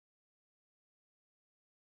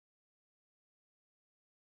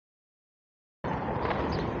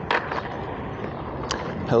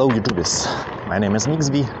Hello YouTubers, my name is Nik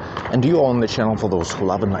Zvi and you are on the channel for those who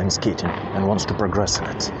love inline skating and wants to progress in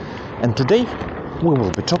it. And today we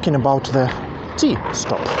will be talking about the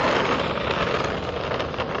T-stop.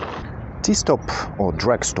 T-stop or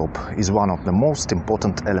drag stop is one of the most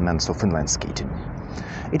important elements of inline skating.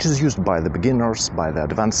 It is used by the beginners, by the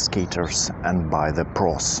advanced skaters and by the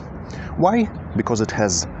pros. Why? Because it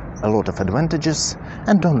has a lot of advantages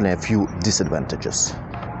and only a few disadvantages.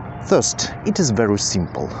 First, it is very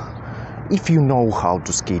simple. If you know how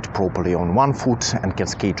to skate properly on one foot and can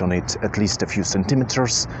skate on it at least a few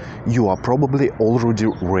centimeters, you are probably already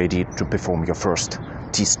ready to perform your first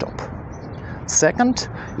T-stop. Second,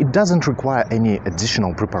 it doesn't require any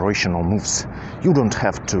additional preparation or moves. You don't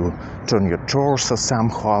have to turn your torso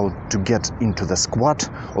somehow to get into the squat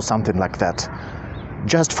or something like that.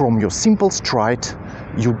 Just from your simple stride,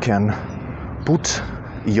 you can put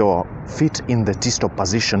your feet in the T-stop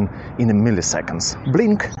position in milliseconds.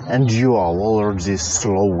 Blink and you are already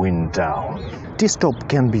slowing down. T-stop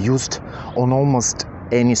can be used on almost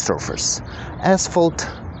any surface. Asphalt,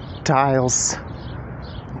 tiles,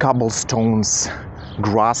 cobblestones,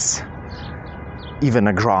 grass, even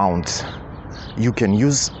a ground. You can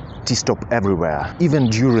use T-stop everywhere.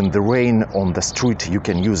 Even during the rain on the street you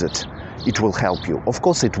can use it. It will help you. Of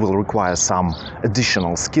course it will require some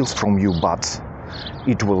additional skills from you, but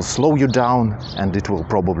it will slow you down and it will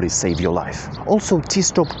probably save your life. Also,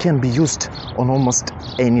 T-stop can be used on almost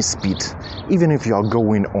any speed. Even if you are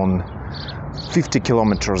going on 50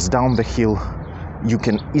 kilometers down the hill, you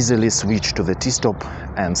can easily switch to the T-stop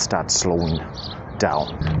and start slowing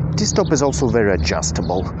down. T-stop is also very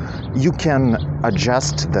adjustable. You can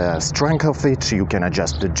adjust the strength of it, you can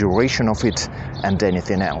adjust the duration of it and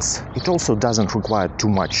anything else. It also doesn't require too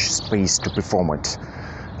much space to perform it.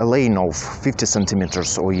 A lane of 50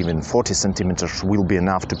 centimeters or even 40 centimeters will be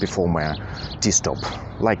enough to perform a T-stop,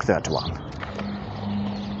 like that one.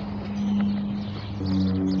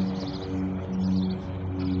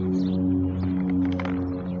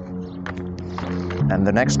 And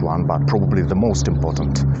the next one, but probably the most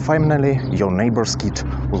important. Finally, your neighbor's kid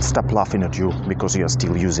will stop laughing at you because you are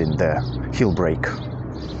still using the heel brake.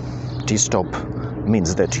 T-stop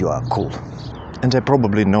means that you are cool. And I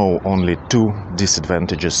probably know only two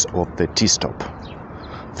disadvantages of the T-stop.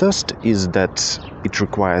 First is that it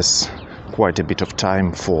requires quite a bit of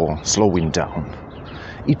time for slowing down.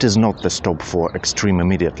 It is not the stop for extreme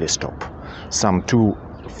immediately stop. Some 2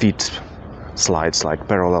 feet slides like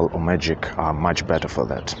parallel or magic are much better for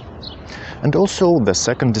that. And also the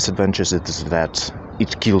second disadvantage is that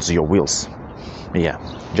it kills your wheels. Yeah,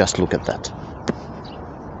 just look at that.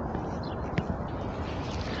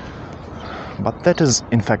 But that is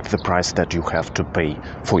in fact the price that you have to pay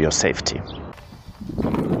for your safety.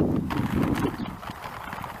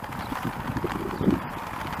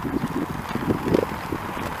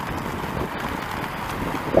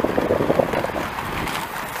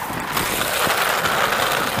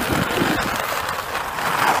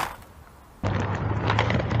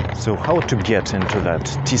 So how to get into that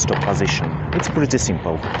T-stop position? It's pretty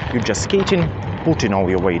simple. You're just skating, putting all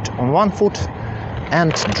your weight on one foot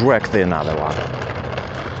and drag the another one.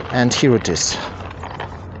 And here it is.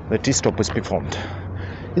 The T-stop is performed.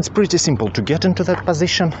 It's pretty simple to get into that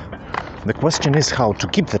position. The question is how to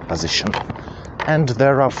keep that position. And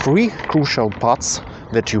there are 3 crucial parts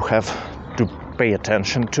that you have to pay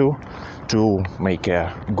attention to make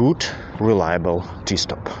a good, reliable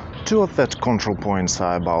T-stop. 2 of that control points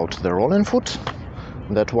are about the rolling foot,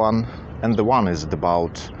 that one, and the one is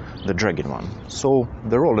about the dragging one. So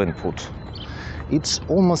the rolling foot, it's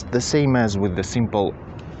almost the same as with the simple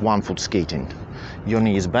one-foot skating. Your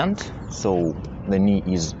knee is bent, so the knee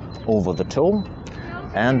is over the toe,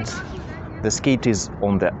 and the skate is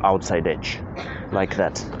on the outside edge, like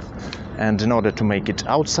that. And in order to make it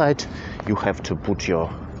outside, you have to put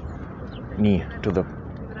your knee to the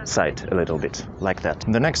side a little bit, like that.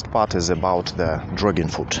 The next part is about the dragging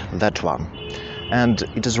foot, that one. And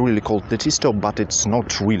it is really called the T-stop, but it's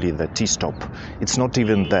not really the T-stop. It's not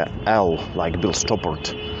even the L, like Bill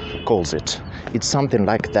Stoppard calls it. It's something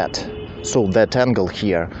like that. So that angle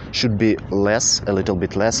here should be less, a little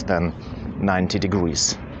bit less than 90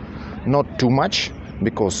 degrees. Not too much,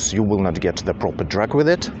 because you will not get the proper drag with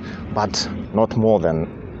it, but not more than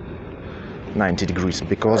 90 degrees,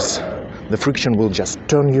 because the friction will just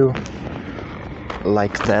turn you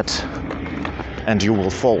like that and you will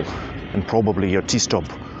fall. And probably your T-stop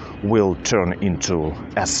will turn into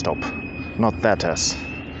S-stop, not that S,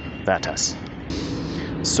 that S.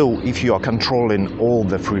 So if you are controlling all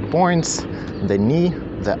the 3 points, the knee,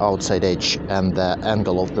 the outside edge and the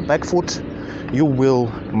angle of the back foot, you will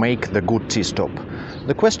make the good T-stop.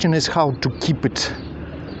 The question is how to keep it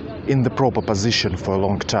in the proper position for a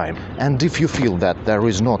long time. And if you feel that there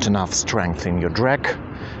is not enough strength in your drag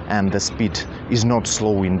and the speed is not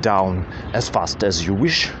slowing down as fast as you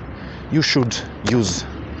wish, you should use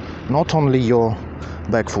not only your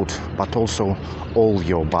back foot but also all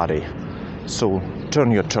your body. So turn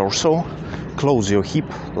your torso, close your hip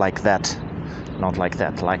like that, not like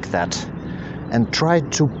that, like that, and try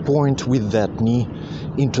to point with that knee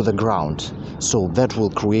into the ground. So that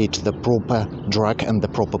will create the proper drag and the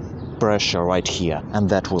proper pressure right here, and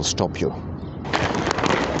that will stop you.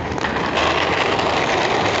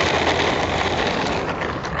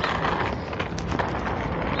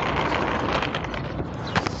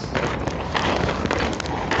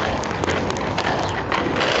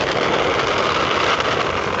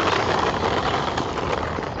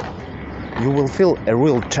 You will feel a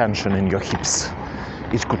real tension in your hips.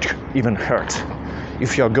 It could even hurt.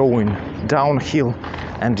 If you are going downhill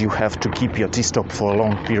and you have to keep your T-stop for a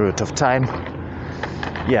long period of time,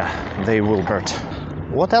 yeah, they will hurt.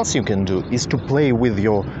 What else you can do is to play with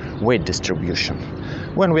your weight distribution.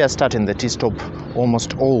 When we are starting the T-stop,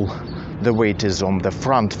 almost all the weight is on the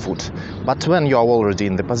front foot, but when you are already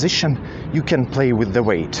in the position, you can play with the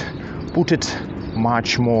weight. Put it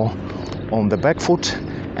much more on the back foot,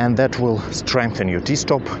 and that will strengthen your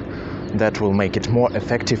T-stop, that will make it more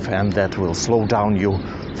effective, and that will slow down you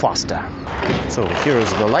faster. So here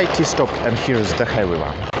is the light T-stop and here is the heavy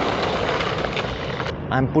one.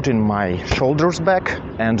 I'm putting my shoulders back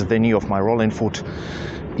and the knee of my rolling foot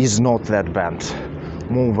is not that bent.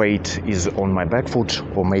 More weight is on my back foot,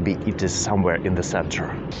 or maybe it is somewhere in the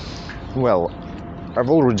center. Well, I've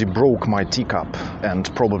already broke my teacup and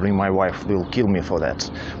probably my wife will kill me for that.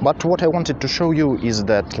 But what I wanted to show you is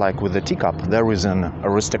that, like with the teacup, there is an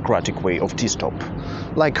aristocratic way of T-stop.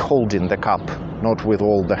 Like holding the cup, not with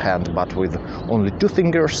all the hand, but with only 2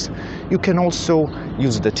 fingers. You can also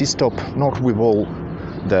use the T-stop not with all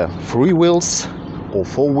the 3 wheels or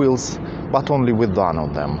 4 wheels, but only with one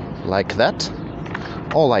of them. Like that,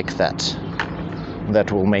 or like that.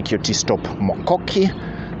 That will make your T-stop more cocky,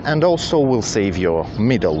 and also will save your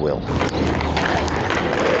middle wheel.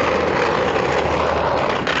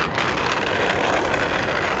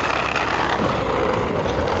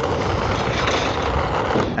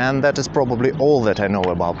 And that is probably all that I know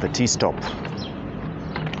about the T-stop.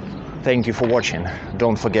 Thank you for watching.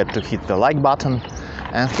 Don't forget to hit the like button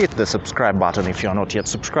and hit the subscribe button if you are not yet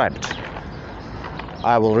subscribed.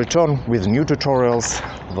 I will return with new tutorials,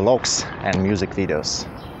 vlogs and music videos.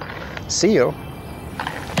 See you!